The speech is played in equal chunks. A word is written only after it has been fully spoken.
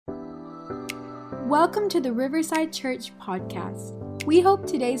Welcome to the Riverside Church podcast. We hope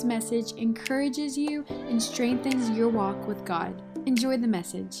today's message encourages you and strengthens your walk with God. Enjoy the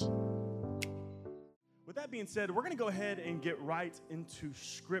message. With that being said, we're going to go ahead and get right into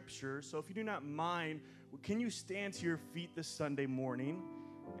Scripture. So if you do not mind, can you stand to your feet this Sunday morning?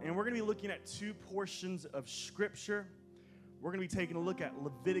 And we're going to be looking at two portions of Scripture. We're going to be taking a look at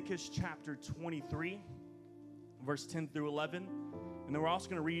Leviticus chapter 23, verse 10 through 11. And then we're also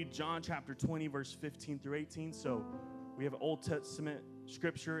going to read John chapter 20, verse 15 through 18. So we have Old Testament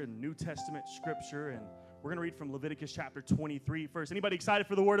Scripture and New Testament Scripture. And we're going to read from Leviticus chapter 23 first. Anybody excited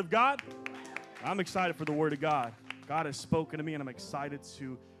for the Word of God? I'm excited for the Word of God. God has spoken to me, and I'm excited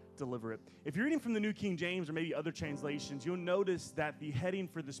to deliver it. If you're reading from the New King James or maybe other translations, you'll notice that the heading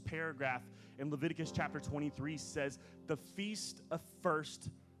for this paragraph in Leviticus chapter 23 says, the Feast of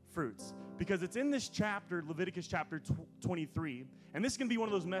First Fruits. Because it's in this chapter, Leviticus chapter 23, and this is going to be one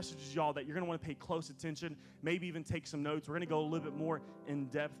of those messages, y'all, that you're going to want to pay close attention, maybe even take some notes. We're going to go a little bit more in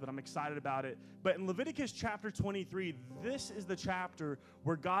depth, but I'm excited about it. But in Leviticus chapter 23, this is the chapter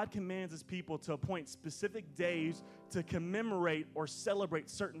where God commands his people to appoint specific days to commemorate or celebrate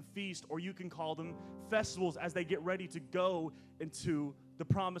certain feasts, or you can call them festivals, as they get ready to go into the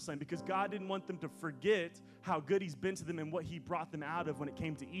promised land, because God didn't want them to forget how good he's been to them and what he brought them out of when it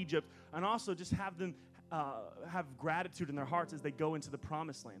came to Egypt, and also just have them have gratitude in their hearts as they go into the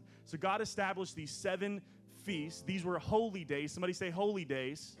promised land. So God established these 7 feasts. These were holy days. Somebody say holy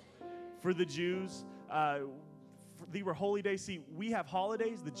days for the Jews. These were holy days. See, we have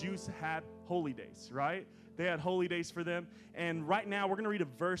holidays. The Jews had holy days, right? They had holy days for them. And right now, we're going to read a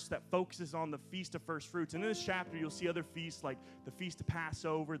verse that focuses on the Feast of First Fruits. And in this chapter, you'll see other feasts like the Feast of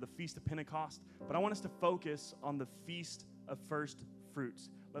Passover, the Feast of Pentecost. But I want us to focus on the Feast of First Fruits.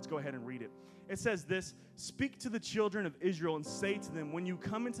 Let's go ahead and read it. It says this: "Speak to the children of Israel and say to them, when you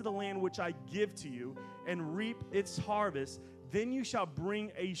come into the land which I give to you and reap its harvest, then you shall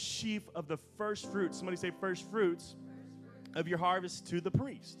bring a sheaf of the first fruits." Somebody say first fruits of your harvest to the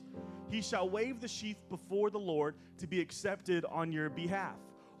priest. "He shall wave the sheaf before the Lord to be accepted on your behalf.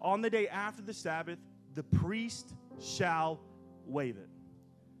 On the day after the Sabbath, the priest shall wave it."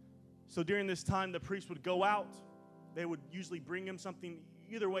 So during this time, the priest would go out. They would usually bring him something.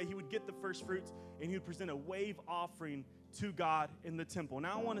 Either way, he would get the first fruits, and he would present a wave offering to God in the temple.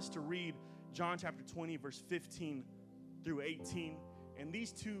 Now I want us to read John chapter 20, verse 15 through 18. And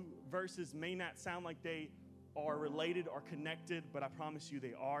these two verses may not sound like they are related or connected, but I promise you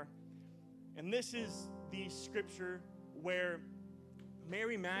they are. And this is the scripture where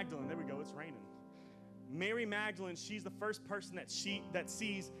Mary Magdalene, there we go, it's raining. Mary Magdalene, she's the first person that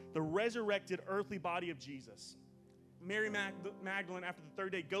sees the resurrected earthly body of Jesus. Mary Magdalene, after the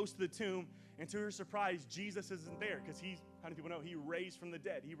third day, goes to the tomb, and to her surprise, Jesus isn't there, because how many people know, he raised from the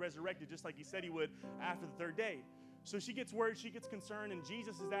dead. He resurrected just like he said he would after the third day. So she gets worried, she gets concerned, and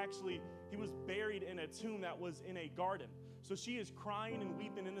Jesus he was buried in a tomb that was in a garden. So she is crying and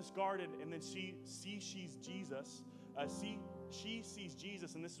weeping in this garden, and then she sees Jesus. She sees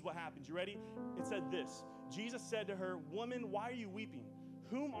Jesus, and this is what happens. You ready? It said this: Jesus said to her, "Woman, why are you weeping?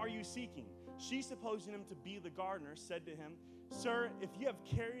 Whom are you seeking?" She, supposing him to be the gardener, said to him, "Sir, if you have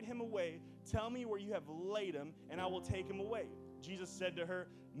carried him away, tell me where you have laid him, and I will take him away." Jesus said to her,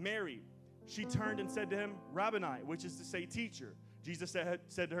 "Mary." She turned and said to him, "Rabboni," which is to say, teacher. Jesus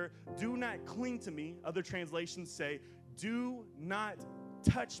said to her, "Do not cling to me." Other translations say, "Do not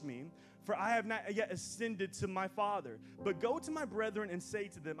touch me, for I have not yet ascended to my Father. But go to my brethren and say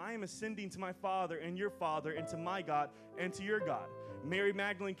to them, I am ascending to my Father and your Father, and to my God and to your God." Mary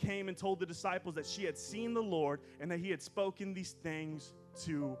Magdalene came and told the disciples that she had seen the Lord and that he had spoken these things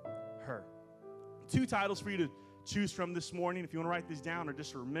to her. 2 titles for you to choose from this morning. If you want to write this down or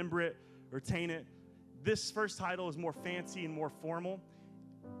just remember it, retain it. This first title is more fancy and more formal.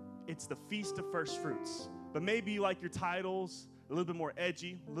 It's the Feast of First Fruits. But maybe you like your titles a little bit more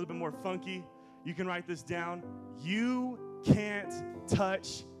edgy, a little bit more funky. You can write this down: "You can't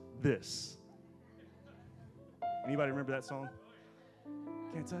touch this." Anybody remember that song?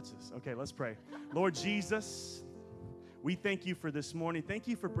 Can't touch this. Okay, let's pray. Lord Jesus, we thank you for this morning. Thank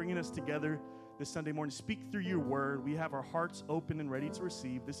you for bringing us together this Sunday morning. Speak through your word. We have our hearts open and ready to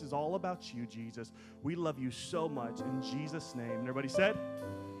receive. This is all about you, Jesus. We love you so much. In Jesus' name. And everybody said?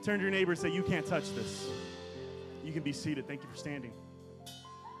 Turn to your neighbor and say, "You can't touch this." You can be seated. Thank you for standing.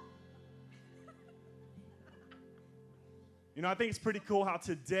 You know, I think it's pretty cool how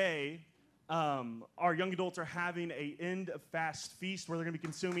today our young adults are having a end of fast feast where they're going to be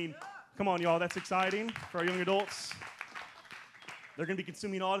consuming, come on, y'all, that's exciting for our young adults. They're going to be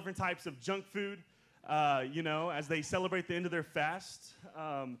consuming all different types of junk food. as they celebrate the end of their fast.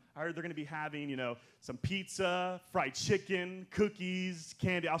 I heard they're going to be having, some pizza, fried chicken, cookies,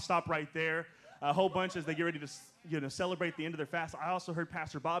 candy. I'll stop right there. A whole bunch as they get ready to, celebrate the end of their fast. I also heard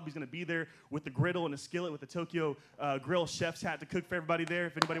Pastor Bobby's going to be there with the griddle and a skillet with the Tokyo Grill chef's hat to cook for everybody there.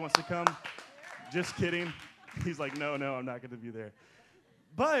 If anybody wants to come, just kidding. He's like, no, I'm not going to be there.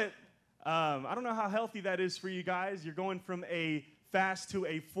 But I don't know how healthy that is for you guys. You're going from a fast to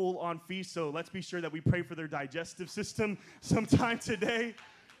a full-on feast, so let's be sure that we pray for their digestive system sometime today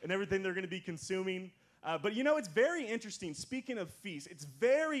and everything they're going to be consuming. But it's very interesting. Speaking of feasts, it's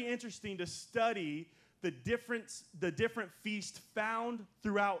very interesting to study the different feasts found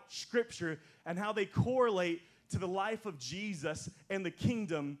throughout Scripture and how they correlate to the life of Jesus and the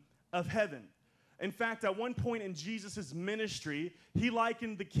kingdom of heaven. In fact, at one point in Jesus' ministry, he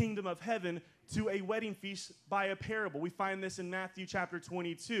likened the kingdom of heaven to a wedding feast by a parable. We find this in Matthew chapter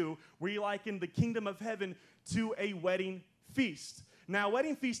 22, where he likened the kingdom of heaven to a wedding feast. Now,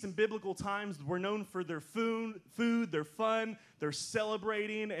 wedding feasts in biblical times were known for their food, their fun, their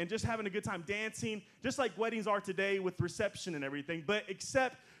celebrating, and just having a good time dancing, just like weddings are today with reception and everything. But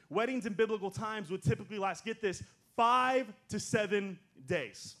except weddings in biblical times would typically last, get this, 5 to 7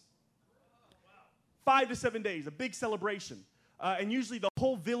 days. 5 to 7 days, a big celebration. And usually the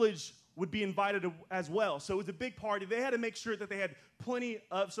whole village would be invited as well. So it was a big party. They had to make sure that they had plenty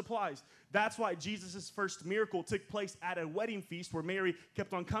of supplies. That's why Jesus' first miracle took place at a wedding feast where Mary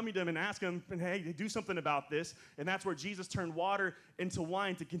kept on coming to him and asking him, hey, do something about this. And that's where Jesus turned water into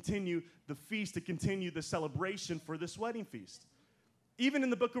wine to continue the feast, to continue the celebration for this wedding feast. Even in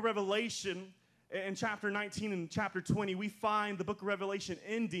the book of Revelation, in chapter 19 and chapter 20, we find the book of Revelation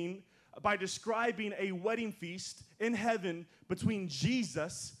ending by describing a wedding feast in heaven between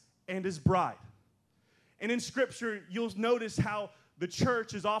Jesus and his bride. And in Scripture, you'll notice how the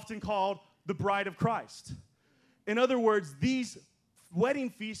church is often called the bride of Christ. In other words, these wedding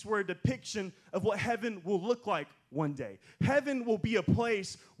feasts were a depiction of what heaven will look like one day. Heaven will be a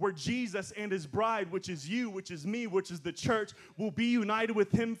place where Jesus and his bride, which is you, which is me, which is the church, will be united with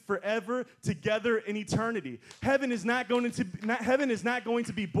him forever, together in eternity. Heaven is not going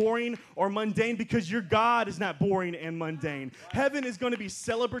to be boring or mundane, because your God is not boring and mundane. Heaven is going to be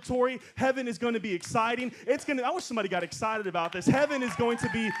celebratory. Heaven is going to be exciting. I wish somebody got excited about this. Heaven is going to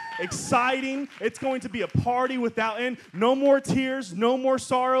be exciting. It's going to be a party without end. No more tears, no more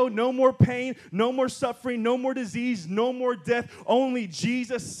sorrow, no more pain, no more suffering, no more disease, no more death, only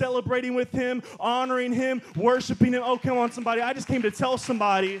Jesus, celebrating with him, honoring him, worshiping him. Oh, come on, somebody. I just came to tell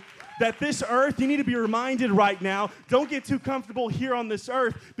somebody that this earth, you need to be reminded right now, don't get too comfortable here on this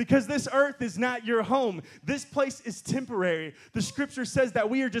earth, because this earth is not your home. This place is temporary. The Scripture says that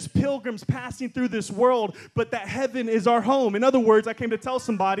we are just pilgrims passing through this world, but that heaven is our home. In other words, I came to tell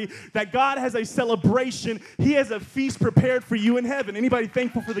somebody that God has a celebration. He has a feast prepared for you in heaven. Anybody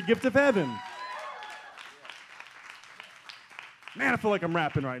thankful for the gift of heaven? Man, I feel like I'm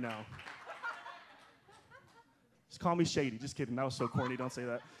rapping right now. Just call me shady. Just kidding. That was so corny. Don't say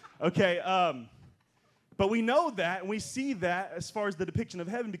that. Okay, but we know that, and we see that as far as the depiction of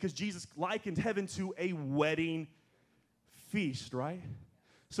heaven, because Jesus likened heaven to a wedding feast, right?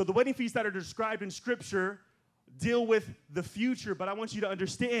 So the wedding feasts that are described in Scripture deal with the future, but I want you to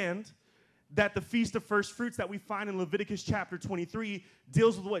understand that the Feast of First Fruits that we find in Leviticus chapter 23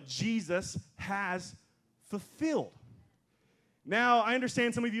 deals with what Jesus has fulfilled. Now, I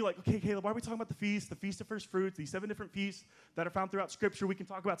understand some of you like, okay, Caleb, why are we talking about the Feast of First Fruits, these 7 different feasts that are found throughout Scripture? We can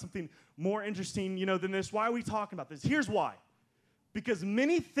talk about something more interesting, than this. Why are we talking about this? Here's why. Because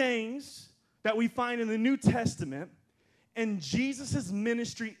many things that we find in the New Testament and Jesus'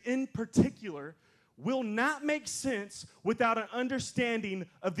 ministry in particular will not make sense without an understanding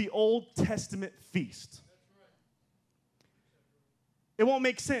of the Old Testament feast. It won't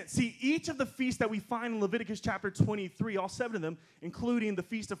make sense. See, each of the feasts that we find in Leviticus chapter 23, all 7 of them, including the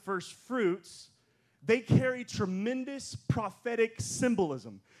Feast of First Fruits, they carry tremendous prophetic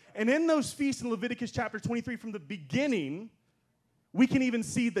symbolism. And in those feasts in Leviticus chapter 23, from the beginning, we can even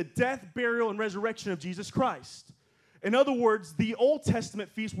see the death, burial, and resurrection of Jesus Christ. In other words, the Old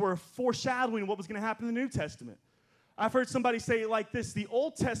Testament feasts were foreshadowing what was going to happen in the New Testament. I've heard somebody say it like this: the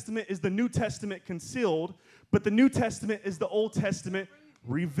Old Testament is the New Testament concealed, but the New Testament is the Old Testament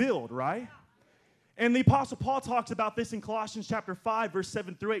revealed, right? And the Apostle Paul talks about this in Colossians chapter 5, verse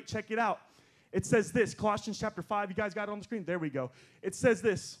 7 through 8. Check it out. It says this, Colossians chapter 5, you guys got it on the screen? There we go. It says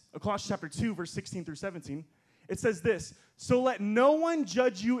this, Colossians chapter 2, verse 16 through 17. It says this: so let no one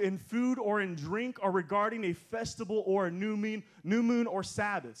judge you in food or in drink or regarding a festival or a new moon or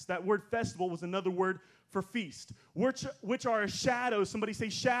Sabbaths. That word festival was another word for feast, which are a shadow. Somebody say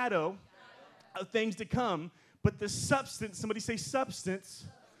shadow. of things to come, but the substance, somebody say substance,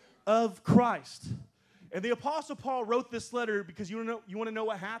 of Christ. And the Apostle Paul wrote this letter because you want to know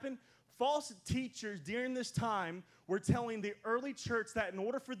what happened? False teachers during this time were telling the early church that in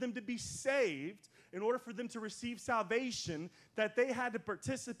order for them to be saved, in order for them to receive salvation, that they had to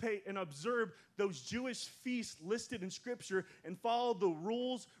participate and observe those Jewish feasts listed in Scripture and follow the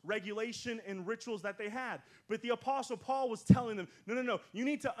rules, regulation, and rituals that they had. But the Apostle Paul was telling them, no, you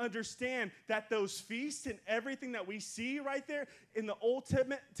need to understand that those feasts and everything that we see right there in the Old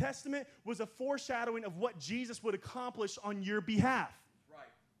Testament was a foreshadowing of what Jesus would accomplish on your behalf. Right.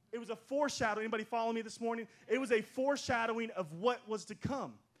 It was a foreshadowing. Anybody follow me this morning? It was a foreshadowing of what was to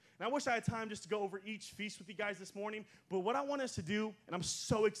come. And I wish I had time just to go over each feast with you guys this morning. But what I want us to do, and I'm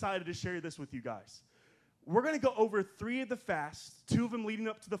so excited to share this with you guys, we're going to go over 3 of the fasts, 2 of them leading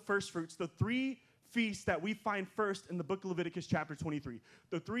up to the first fruits, the 3 feasts that we find first in the book of Leviticus chapter 23.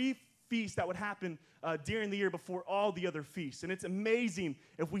 The 3 feasts that would happen during the year before all the other feasts. And it's amazing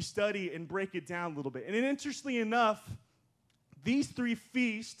if we study and break it down a little bit. And interestingly enough, these 3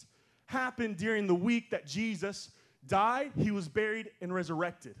 feasts happened during the week that Jesus died, he was buried, and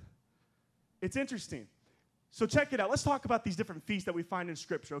resurrected. It's interesting. So check it out. Let's talk about these different feasts that we find in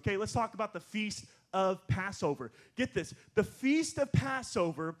Scripture, okay? Let's talk about the Feast of Passover. Get this. The Feast of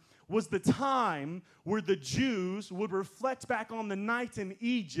Passover was the time where the Jews would reflect back on the night in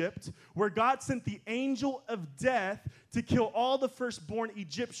Egypt where God sent the angel of death to kill all the firstborn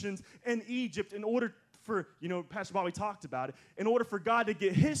Egyptians in Egypt in order for, Pastor Bobby talked about it, in order for God to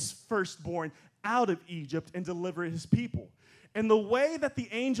get his firstborn out of Egypt and deliver his people. And the way that the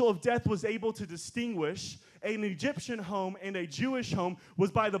angel of death was able to distinguish an Egyptian home and a Jewish home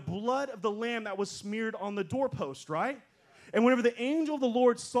was by the blood of the lamb that was smeared on the doorpost, right? And whenever the angel of the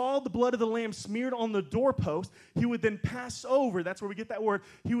Lord saw the blood of the lamb smeared on the doorpost, he would then pass over. That's where we get that word.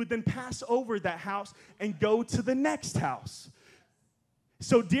 He would then pass over that house and go to the next house.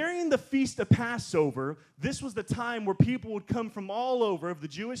 So during the Feast of Passover, this was the time where people would come from all over of the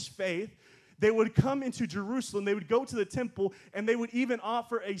Jewish faith. They would come into Jerusalem, they would go to the temple, and they would even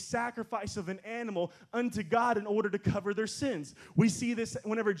offer a sacrifice of an animal unto God in order to cover their sins. We see this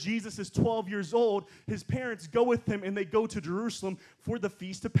whenever Jesus is 12 years old, his parents go with him and they go to Jerusalem for the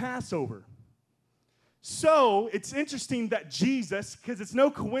Feast of Passover. So it's interesting that Jesus, because it's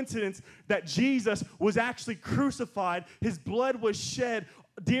no coincidence that Jesus was actually crucified, his blood was shed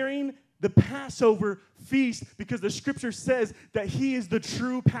during the Passover feast because the Scripture says that he is the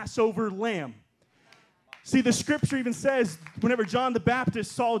true Passover lamb. See, the Scripture even says whenever John the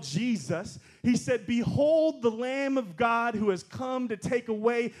Baptist saw Jesus, he said, "Behold the Lamb of God who has come to take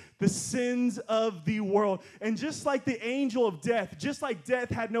away the sins of the world." And just like the angel of death, just like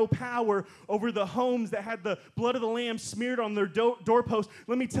death had no power over the homes that had the blood of the Lamb smeared on their doorpost,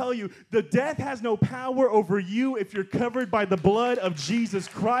 let me tell you, the death has no power over you if you're covered by the blood of Jesus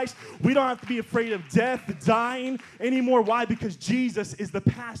Christ. We don't have to be afraid of death, dying anymore. Why? Because Jesus is the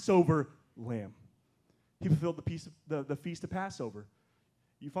Passover Lamb. He fulfilled the Feast of Passover.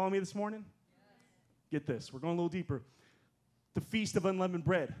 You follow me this morning? Get this. We're going a little deeper. The Feast of Unleavened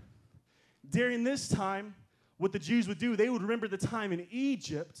Bread. During this time, what the Jews would do, they would remember the time in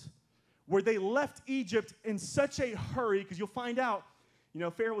Egypt where they left Egypt in such a hurry, because you'll find out,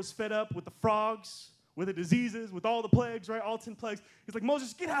 Pharaoh was fed up with the frogs, with the diseases, with all the plagues, right? All 10 plagues. He's like,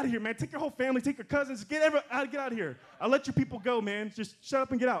 Moses, get out of here, man. Take your whole family, take your cousins, get out of here. I'll let your people go, man. Just shut up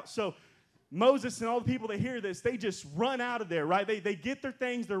and get out. So Moses and all the people that hear this, they just run out of there, right? They get their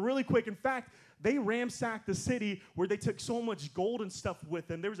things. They're really quick. In fact, they ransacked the city where they took so much gold and stuff with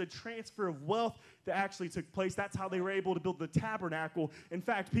them. There was a transfer of wealth that actually took place. That's how they were able to build the tabernacle. In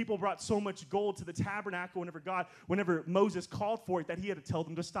fact, people brought so much gold to the tabernacle whenever Moses called for it that he had to tell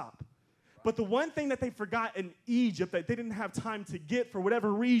them to stop. But the one thing that they forgot in Egypt that they didn't have time to get for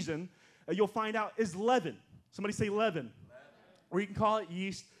whatever reason, you'll find out, is leaven. Somebody say leaven. Or you can call it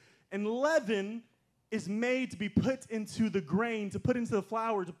yeast. And leaven is made to be put into the grain, to put into the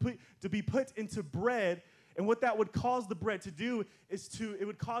flour, to be put into bread. And what that would cause the bread to do is it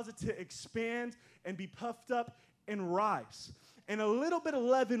would cause it to expand and be puffed up and rise. And a little bit of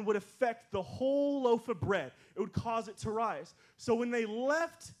leaven would affect the whole loaf of bread. It would cause it to rise. So when they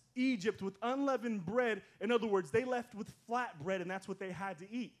left Egypt with unleavened bread, in other words, they left with flat bread, and that's what they had to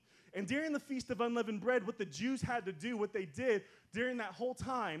eat. And during the Feast of Unleavened Bread, what the Jews had to do, what they did during that whole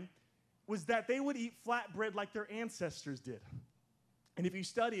time, was that they would eat flat bread like their ancestors did. And if you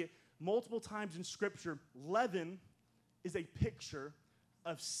study it multiple times in Scripture, leaven is a picture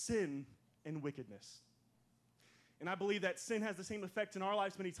of sin and wickedness. And I believe that sin has the same effect in our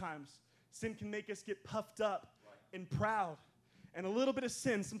lives many times. Sin can make us get puffed up and proud. And a little bit of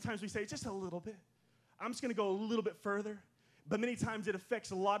sin, sometimes we say, just a little bit. I'm just going to go a little bit further. But many times it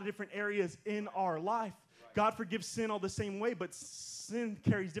affects a lot of different areas in our life. Right. God forgives sin all the same way, but sin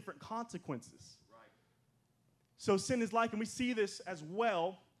carries different consequences. Right. So sin is like, and we see this as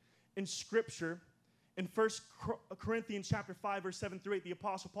well in Scripture. In 1 Corinthians chapter 5, verse 7 through 8, the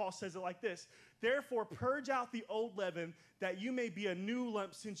Apostle Paul says it like this. Therefore, purge out the old leaven, that you may be a new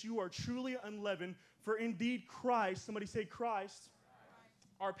lump, since you are truly unleavened. For indeed Christ, somebody say Christ,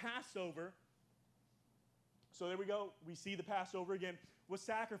 our Passover. So there we go. We see the Passover again, was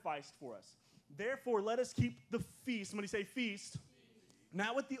sacrificed for us. Therefore, let us keep the feast. Somebody say feast.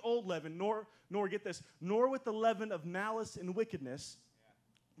 Not with the old leaven, nor get this, nor with the leaven of malice and wickedness,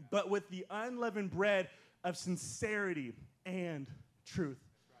 but with the unleavened bread of sincerity and truth.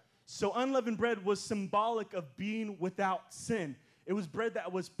 So unleavened bread was symbolic of being without sin. It was bread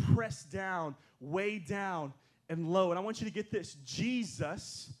that was pressed down, weighed down, and low. And I want you to get this.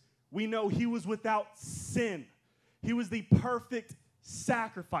 Jesus, we know he was without sin. He was the perfect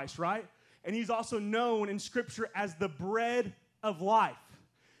sacrifice, right? And he's also known in Scripture as the bread of life.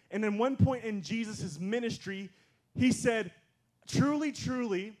 And in one point in Jesus' ministry, he said, truly,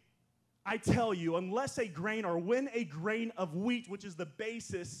 truly, I tell you, unless a grain or when a grain of wheat, which is the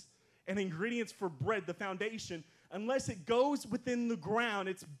basis and ingredients for bread, the foundation, unless it goes within the ground,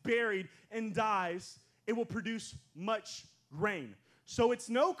 it's buried and dies, it will produce much grain. So it's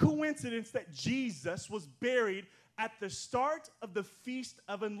no coincidence that Jesus was buried at the start of the Feast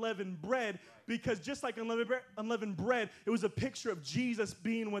of Unleavened Bread, because just like unleavened bread, it was a picture of Jesus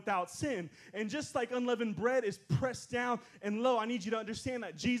being without sin. And just like unleavened bread is pressed down and low, I need you to understand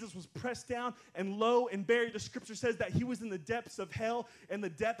that Jesus was pressed down and low and buried. The Scripture says that he was in the depths of hell and the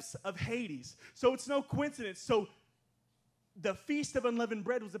depths of Hades. So it's no coincidence. So the Feast of Unleavened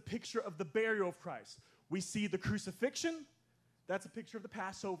Bread was a picture of the burial of Christ. We see the crucifixion. That's a picture of the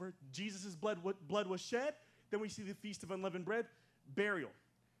Passover. Jesus' blood was shed. Then we see the Feast of Unleavened Bread, burial.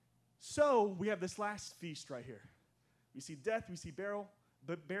 So we have this last feast right here. We see death, we see burial,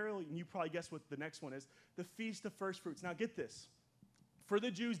 and you probably guess what the next one is, the Feast of First Fruits. Now get this. For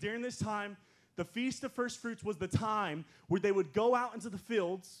the Jews during this time, the Feast of First Fruits was the time where they would go out into the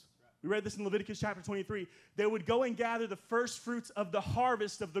fields. We read this in Leviticus chapter 23. They would go and gather the first fruits of the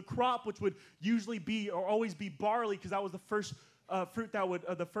harvest of the crop, which would usually be or always be barley, because that was the first fruit that would,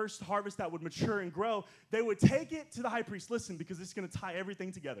 the first harvest that would mature and grow. They would take it to the high priest. Listen, because this is going to tie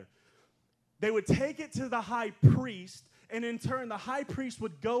everything together. They would take it to the high priest, and in turn, the high priest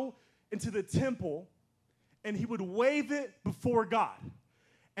would go into the temple, and he would wave it before God.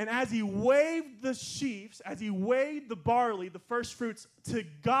 And as he waved the sheaves, as he waved the barley, the first fruits, to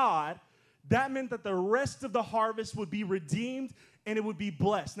God, that meant that the rest of the harvest would be redeemed and it would be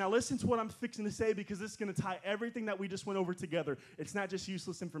blessed. Now listen to what I'm fixing to say, because this is going to tie everything that we just went over together. It's not just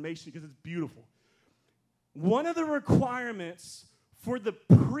useless information, because it's beautiful. One of the requirements for the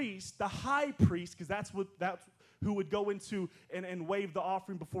priest, the high priest, because that's who would go into and wave the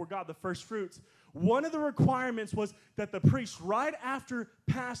offering before God, the first fruits. One of the requirements was that the priest, right after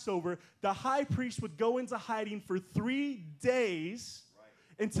Passover, the high priest would go into hiding for 3 days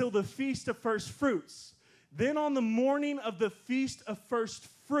until the Feast of First Fruits. Then on the morning of the Feast of First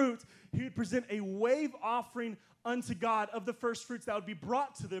Fruits, he would present a wave offering unto God of the first fruits that would be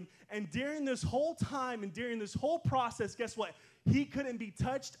brought to them. And during this whole time and during this whole process, guess what? He couldn't be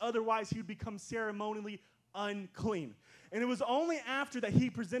touched, otherwise he would become ceremonially unclean. And it was only after that he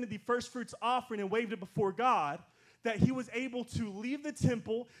presented the first fruits offering and waved it before God that he was able to leave the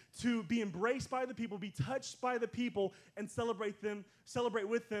temple, to be embraced by the people, be touched by the people, and celebrate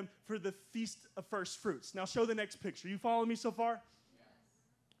with them for the Feast of First Fruits. Now show the next picture. You following me so far? Yes.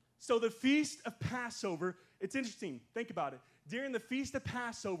 So the Feast of Passover, it's interesting. Think about it. During the Feast of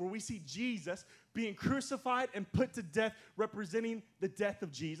Passover, we see Jesus being crucified and put to death, representing the death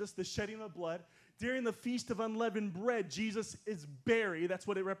of Jesus, the shedding of blood. During the Feast of Unleavened Bread, Jesus is buried. That's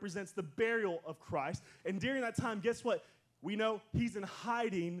what it represents, the burial of Christ. And during that time, guess what? We know he's in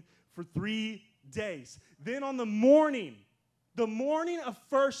hiding for 3 days. Then on the morning of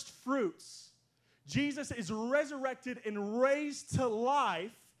first fruits, Jesus is resurrected and raised to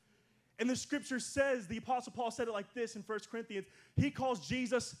life. And the Scripture says, the Apostle Paul said it like this in 1 Corinthians, he calls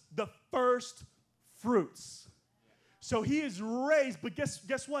Jesus the first fruits. So he is raised, but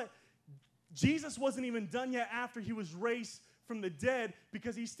guess what? Jesus wasn't even done yet after he was raised from the dead,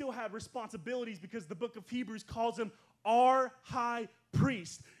 because he still had responsibilities, because the book of Hebrews calls him our high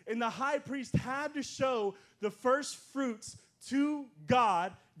priest. And the high priest had to show the first fruits to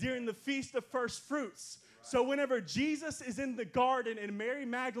God during the Feast of First Fruits. So whenever Jesus is in the garden and Mary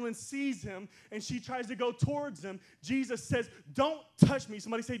Magdalene sees him and she tries to go towards him, Jesus says, don't touch me.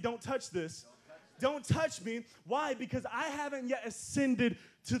 Somebody say, don't touch this. Don't touch me. Why? Because I haven't yet ascended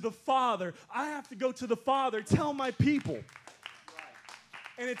to the Father. I have to go to the Father. Tell my people.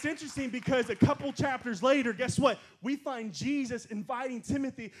 And it's interesting because a couple chapters later, guess what? We find Jesus inviting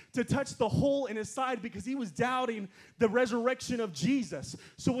Timothy to touch the hole in his side because he was doubting the resurrection of Jesus.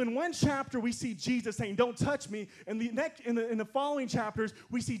 So in one chapter, we see Jesus saying, don't touch me. And in the following chapters,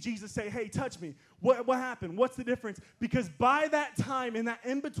 we see Jesus say, hey, touch me. What happened? What's the difference? Because by that time, in that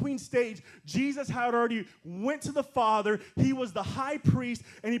in-between stage, Jesus had already went to the Father. He was the high priest,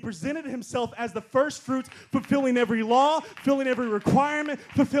 and he presented himself as the first fruits, fulfilling every law, fulfilling every requirement,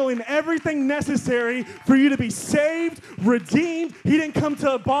 fulfilling everything necessary for you to be saved, redeemed. He didn't come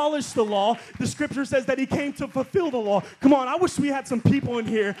to abolish the law. The scripture says that he came to fulfill the law. Come on, I wish we had some people in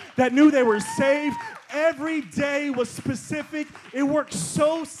here that knew they were saved. Every day was specific. It worked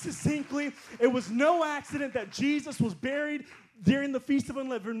so succinctly. It was no accident that Jesus was buried during the Feast of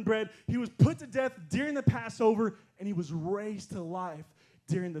Unleavened Bread. He was put to death during the Passover, and he was raised to life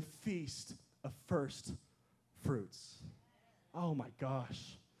during the Feast of First Fruits. Oh my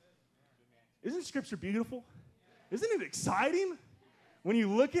gosh. Isn't Scripture beautiful? Isn't it exciting when you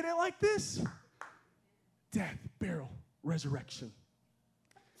look at it like this? Death, burial, resurrection.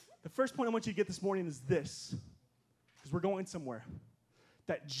 The first point I want you to get this morning is this, because we're going somewhere,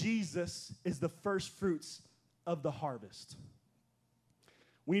 that Jesus is the first fruits of the harvest.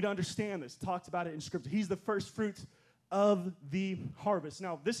 We need to understand this. It talks about it in Scripture. He's the first fruits of the harvest.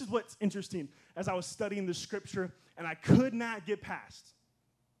 Now, this is what's interesting as I was studying the Scripture, and I could not get past.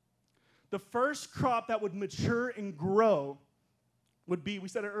 The first crop that would mature and grow would be, we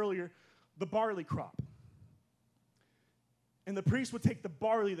said it earlier, the barley crop. And the priest would take the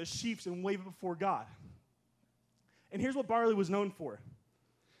barley, the sheaves, and wave it before God. And here's what barley was known for.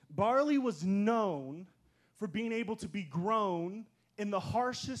 Barley was known for being able to be grown in the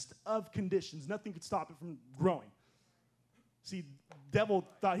harshest of conditions. Nothing could stop it from growing. See, the devil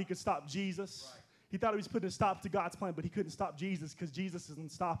thought he could stop Jesus. Right. He thought he was putting a stop to God's plan, but he couldn't stop Jesus because Jesus is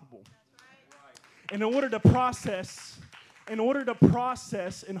unstoppable. Right. And in order to process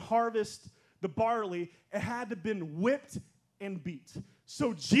and harvest the barley, it had to have been whipped and beat.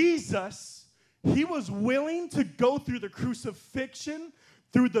 So Jesus, he was willing to go through the crucifixion,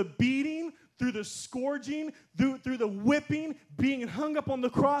 through the beating, through the scourging, through the whipping, being hung up on the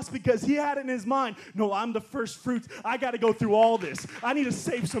cross because he had it in his mind, no, I'm the first fruits. I got to go through all this. I need to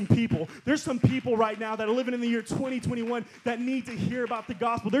save some people. There's some people right now that are living in the year 2021 that need to hear about the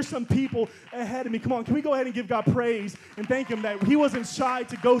gospel. There's some people ahead of me. Come on, can we go ahead and give God praise and thank him that he wasn't shy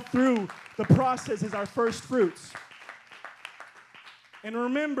to go through the process as our first fruits. And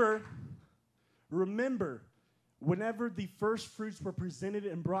remember, whenever the first fruits were presented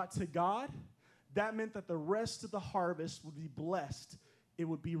and brought to God, that meant that the rest of the harvest would be blessed. It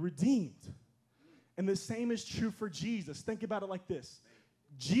would be redeemed. And the same is true for Jesus. Think about it like this.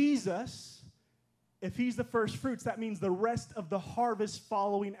 Jesus, if he's the first fruits, that means the rest of the harvest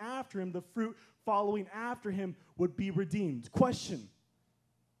following after him, the fruit following after him would be redeemed. Question,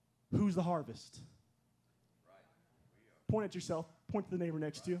 who's the harvest? Point at yourself. Point to the neighbor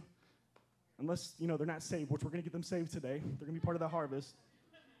next to you. Unless, they're not saved, which we're going to get them saved today. They're going to be part of that harvest.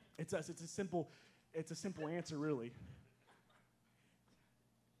 It's us. It's a simple answer, really.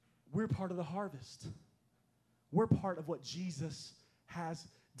 We're part of the harvest. We're part of what Jesus has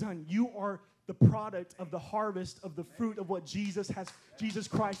done. You are the product of the harvest of the fruit of what Jesus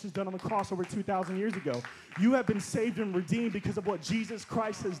Christ has done on the cross over 2,000 years ago. You have been saved and redeemed because of what Jesus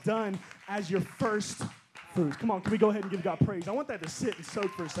Christ has done as your first fruits. Come on, can we go ahead and give God praise? I want that to sit and soak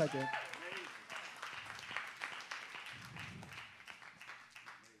for a second.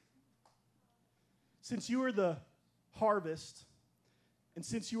 Since you are the harvest, and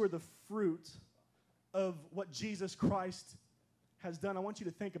since you are the fruit of what Jesus Christ has done, I want you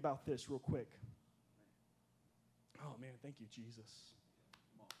to think about this real quick. Oh, man, thank you, Jesus.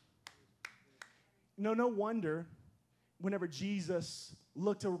 No wonder whenever Jesus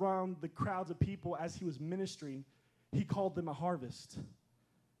looked around the crowds of people as he was ministering, he called them a harvest.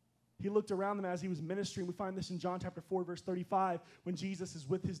 He looked around them as he was ministering. We find this in John chapter 4, verse 35, when Jesus is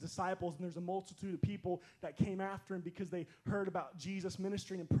with his disciples, and there's a multitude of people that came after him because they heard about Jesus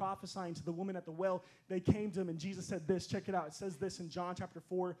ministering and prophesying to the woman at the well. They came to him, and Jesus said this. Check it out. It says this in John chapter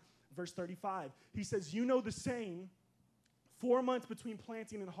 4, verse 35. He says, you know the saying, 4 months between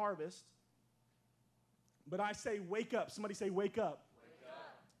planting and harvest, but I say, wake up. Somebody say, wake up.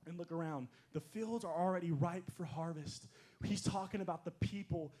 And look around. The fields are already ripe for harvest. He's talking about the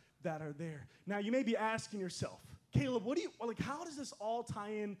people that are there. Now, you may be asking yourself, Caleb, how does this all tie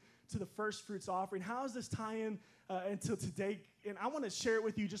in to the first fruits offering? How does this tie in until today? And I want to share it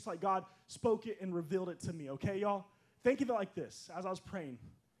with you just like God spoke it and revealed it to me, okay, y'all? Think of it like this. As I was praying,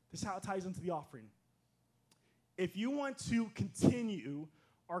 this is how it ties into the offering. If you want to continue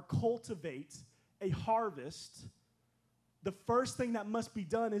or cultivate a harvest, the first thing that must be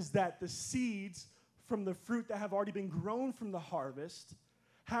done is that the seeds from the fruit that have already been grown from the harvest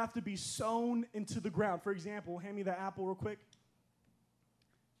have to be sown into the ground. For example, hand me that apple real quick.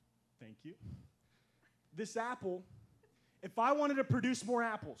 Thank you. This apple, if I wanted to produce more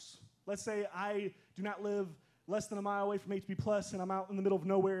apples, let's say I do not live less than a mile away from HB Plus and I'm out in the middle of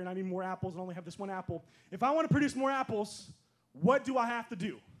nowhere and I need more apples and only have this one apple. If I want to produce more apples, what do I have to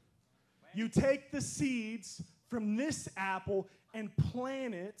do? You take the seeds from this apple and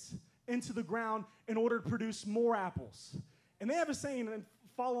plant it into the ground in order to produce more apples. And they have a saying, and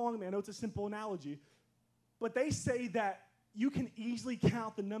follow along with me, I know it's a simple analogy, but they say that you can easily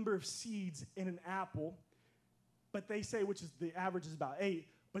count the number of seeds in an apple, but they say, which is the average is about 8,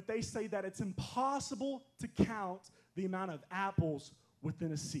 but they say that it's impossible to count the amount of apples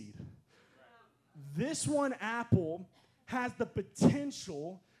within a seed. This one apple has the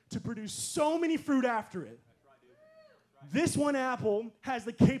potential to produce so many fruit after it. This one apple has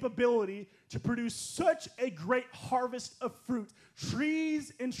the capability to produce such a great harvest of fruit.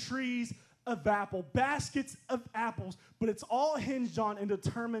 Trees and trees of apple, baskets of apples, but it's all hinged on and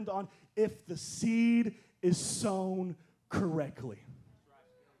determined on if the seed is sown correctly.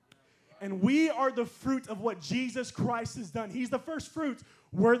 And we are the fruit of what Jesus Christ has done. He's the first fruit.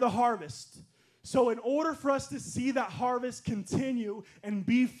 We're the harvest. So in order for us to see that harvest continue and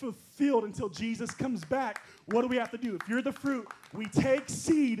be fulfilled until Jesus comes back, what do we have to do? If you're the fruit, we take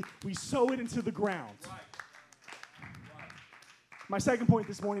seed, we sow it into the ground. My second point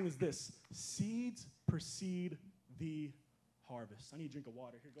this morning is this. Seeds precede the harvest. I need a drink of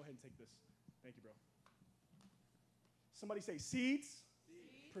water. Here, go ahead and take this. Thank you, bro. Somebody say, seeds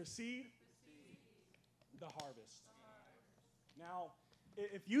precede the harvest. Now,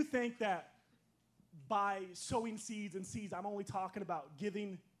 if you think that by sowing seeds and seeds, I'm only talking about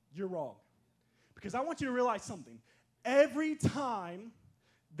giving, you're wrong. Because I want you to realize something. Every time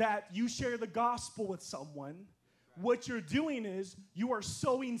that you share the gospel with someone, what you're doing is you are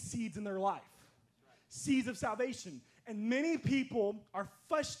sowing seeds in their life. Seeds of salvation. And many people are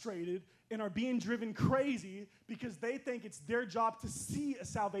frustrated and are being driven crazy because they think it's their job to see a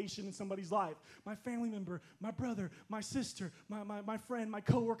salvation in somebody's life. My family member, my brother, my sister, my friend, my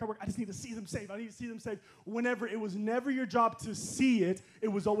coworker, I just need to see them saved. I need to see them saved. Whenever it was never your job to see it, it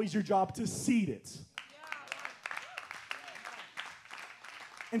was always your job to seed it.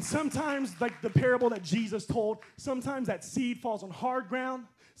 And sometimes, like the parable that Jesus told, sometimes that seed falls on hard ground.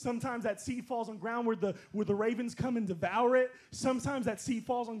 Sometimes that seed falls on ground where the ravens come and devour it. Sometimes that seed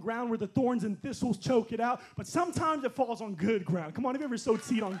falls on ground where the thorns and thistles choke it out. But sometimes it falls on good ground. Come on, have you ever sowed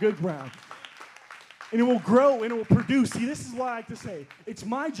seed on good ground? And it will grow and it will produce. See, this is what I like to say. It's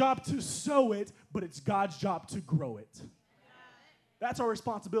my job to sow it, but it's God's job to grow it. That's our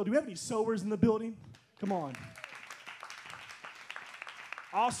responsibility. Do we have any sowers in the building? Come on.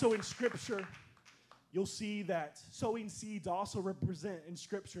 Also in Scripture, you'll see that sowing seeds also represent in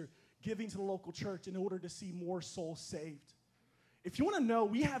Scripture giving to the local church in order to see more souls saved. If you want to know,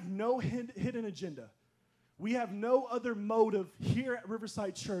 we have no hidden agenda. We have no other motive here at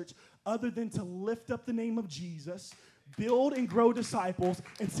Riverside Church other than to lift up the name of Jesus, build and grow disciples,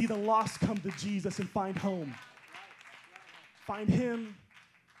 and see the lost come to Jesus and find home. Find Him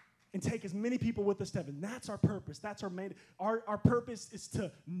and take as many people with us to heaven. That's our purpose. That's our main. Our purpose is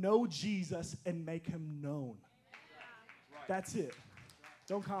to know Jesus and make Him known. That's it.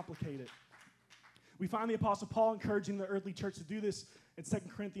 Don't complicate it. We find the Apostle Paul encouraging the early church to do this in 2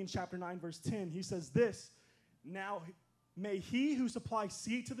 Corinthians chapter 9, verse 10. He says this, "Now may He who supplies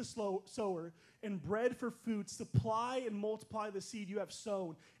seed to the sower and bread for food supply and multiply the seed you have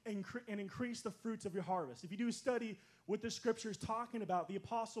sown and increase the fruits of your harvest." If you do a study what the Scripture is talking about, the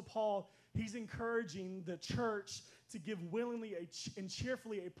Apostle Paul, he's encouraging the church to give willingly and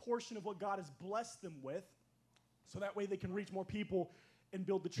cheerfully a portion of what God has blessed them with, so that way they can reach more people and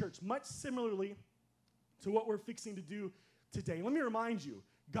build the church. Much similarly to what we're fixing to do today. Let me remind you,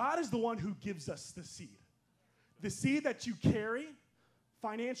 God is the one who gives us the seed. The seed that you carry,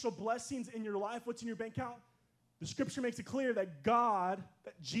 financial blessings in your life, what's in your bank account, the Scripture makes it clear that God,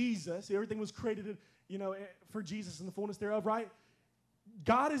 that Jesus, everything was created for Jesus in the fullness thereof, right?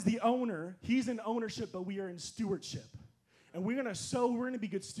 God is the owner. He's in ownership, but we are in stewardship. And we're going to sow. We're going to be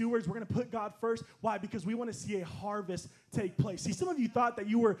good stewards. We're going to put God first. Why? Because we want to see a harvest take place. See, some of you thought that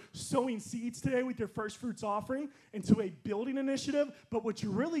you were sowing seeds today with your first fruits offering into a building initiative, but what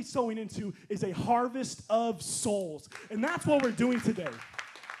you're really sowing into is a harvest of souls. And that's what we're doing today.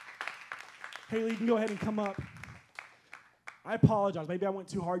 Haley, you can go ahead and come up. I apologize. Maybe I went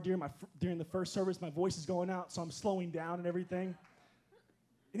too hard during the first service. My voice is going out, so I'm slowing down and everything.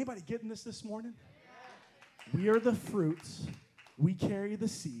 Anybody getting this morning? We are the fruits. We carry the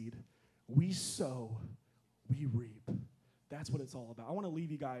seed. We sow. We reap. That's what it's all about. I want to leave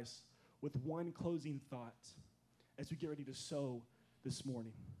you guys with one closing thought as we get ready to sow this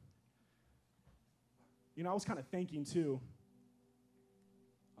morning. You know, I was kind of thinking too.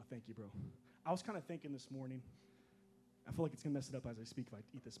 Oh, thank you, bro. I was kind of thinking this morning. I feel like it's going to mess it up as I speak if I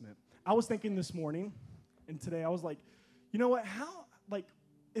eat this mint. I was thinking this morning and today I was like, you know what?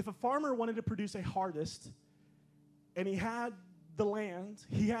 If a farmer wanted to produce a harvest, and he had the land,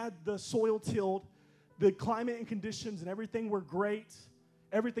 he had the soil tilled, the climate and conditions and everything were great,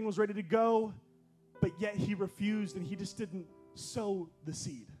 everything was ready to go, but yet he refused and he just didn't sow the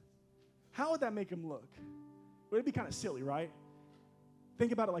seed. How would that make him look? Would it be kind of silly, right?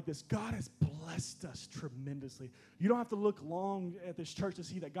 Think about it like this. God has blessed us tremendously. You don't have to look long at this church to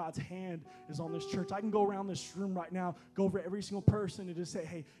see that God's hand is on this church. I can go around this room right now, go over every single person and just say,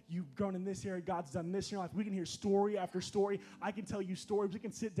 hey, you've grown in this area. God's done this in your life. We can hear story after story. I can tell you stories. We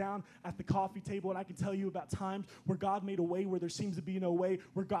can sit down at the coffee table and I can tell you about times where God made a way where there seems to be no way,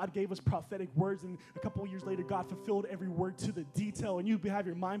 where God gave us prophetic words, and a couple of years later, God fulfilled every word to the detail, and you have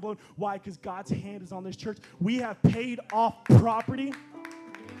your mind blown. Why? Because God's hand is on this church. We have paid off property.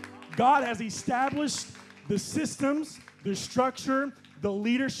 God has established the systems, the structure, the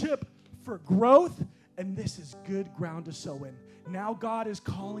leadership for growth, and this is good ground to sow in. Now God is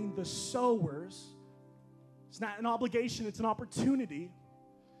calling the sowers. It's not an obligation, it's an opportunity.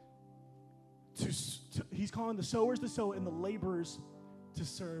 He's calling the sowers to sow and the laborers to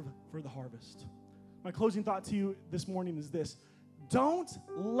serve for the harvest. My closing thought to you this morning is this. Don't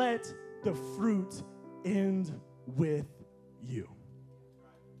let the fruit end with you.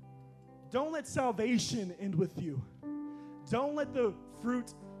 Don't let salvation end with you. Don't let the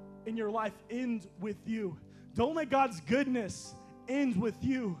fruit in your life end with you. Don't let God's goodness end with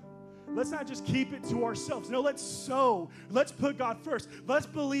you. Let's not just keep it to ourselves. No, let's sow. Let's put God first. Let's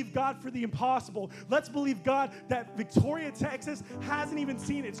believe God for the impossible. Let's believe God that Victoria, Texas hasn't even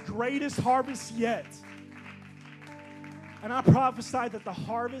seen its greatest harvest yet. And I prophesy that the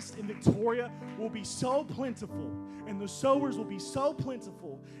harvest in Victoria will be so plentiful, and the sowers will be so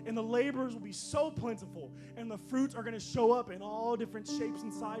plentiful, and the laborers will be so plentiful, and the fruits are going to show up in all different shapes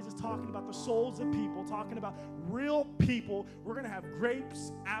and sizes, talking about the souls of people, talking about real people. We're going to have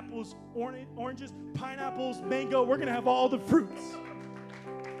grapes, apples, oranges, pineapples, mango. We're going to have all the fruits,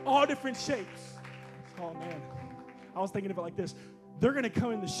 all different shapes. Oh, man. I was thinking of it like this. They're going to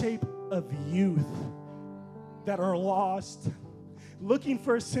come in the shape of youth that are lost, looking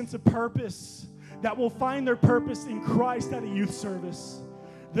for a sense of purpose, that will find their purpose in Christ at a youth service.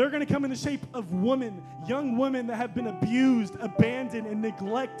 They're going to come in the shape of women, young women that have been abused, abandoned, and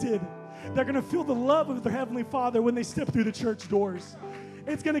neglected. They're going to feel the love of their Heavenly Father when they step through the church doors.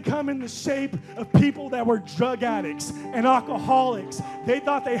 It's going to come in the shape of people that were drug addicts and alcoholics. They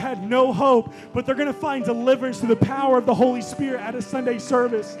thought they had no hope, but they're going to find deliverance through the power of the Holy Spirit at a Sunday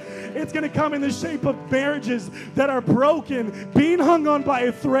service. It's going to come in the shape of marriages that are broken, being hung on by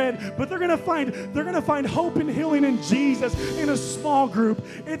a thread, but they're going to find hope and healing in Jesus in a small group.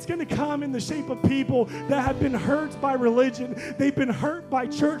 It's going to come in the shape of people that have been hurt by religion. They've been hurt by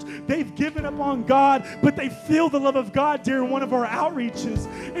church. They've given up on God, but they feel the love of God during one of our outreaches.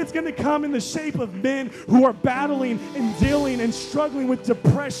 It's going to come in the shape of men who are battling and dealing and struggling with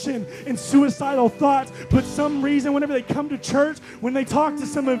depression and suicidal thoughts. But some reason, whenever they come to church, when they talk to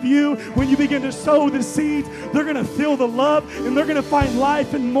some of you, when you begin to sow the seeds, they're going to feel the love and they're going to find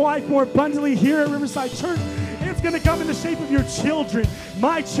life and life more abundantly here at Riverside Church. It's going to come in the shape of your children,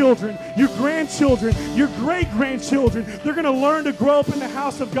 my children, your grandchildren, your great-grandchildren. They're going to learn to grow up in the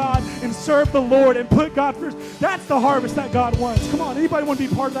house of God and serve the Lord and put God first. That's the harvest that God wants. Come on, anybody want to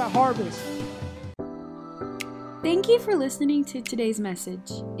be part of that harvest? Thank you for listening to today's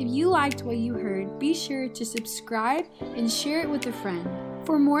message. If you liked what you heard, be sure to subscribe and share it with a friend.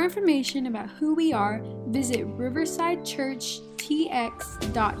 For more information about who we are, visit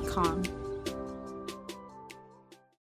riversidechurchtx.com.